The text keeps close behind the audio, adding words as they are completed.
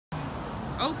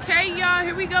Okay, y'all,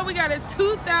 here we go. We got a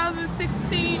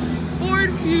 2016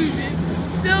 Ford Fusion,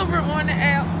 silver on the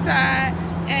outside,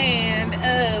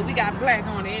 and we got black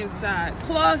on the inside.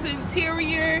 Cloth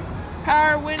interior,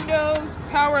 power windows,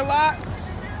 power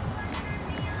locks.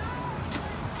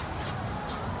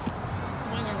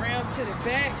 Swing around to the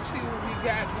back, see what we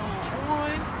got going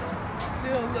on.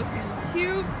 Still looking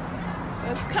cute.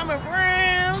 Let's come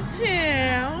around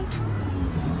town.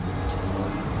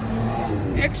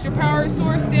 Extra power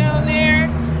source down there,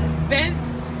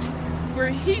 vents for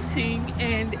heating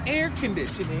and air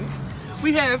conditioning.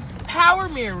 We have power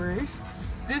mirrors.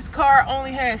 This car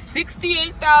only has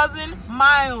 68,000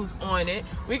 miles on it.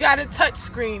 We got a touch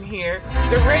screen here.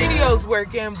 The radio's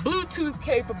working, Bluetooth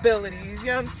capabilities, you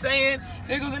know what I'm saying?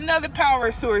 There goes another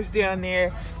power source down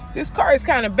there. This car is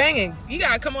kind of banging. You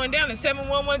gotta come on down to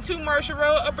 7112 Marshall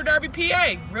Road, Upper Darby,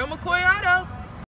 PA. Real Mckoy Auto.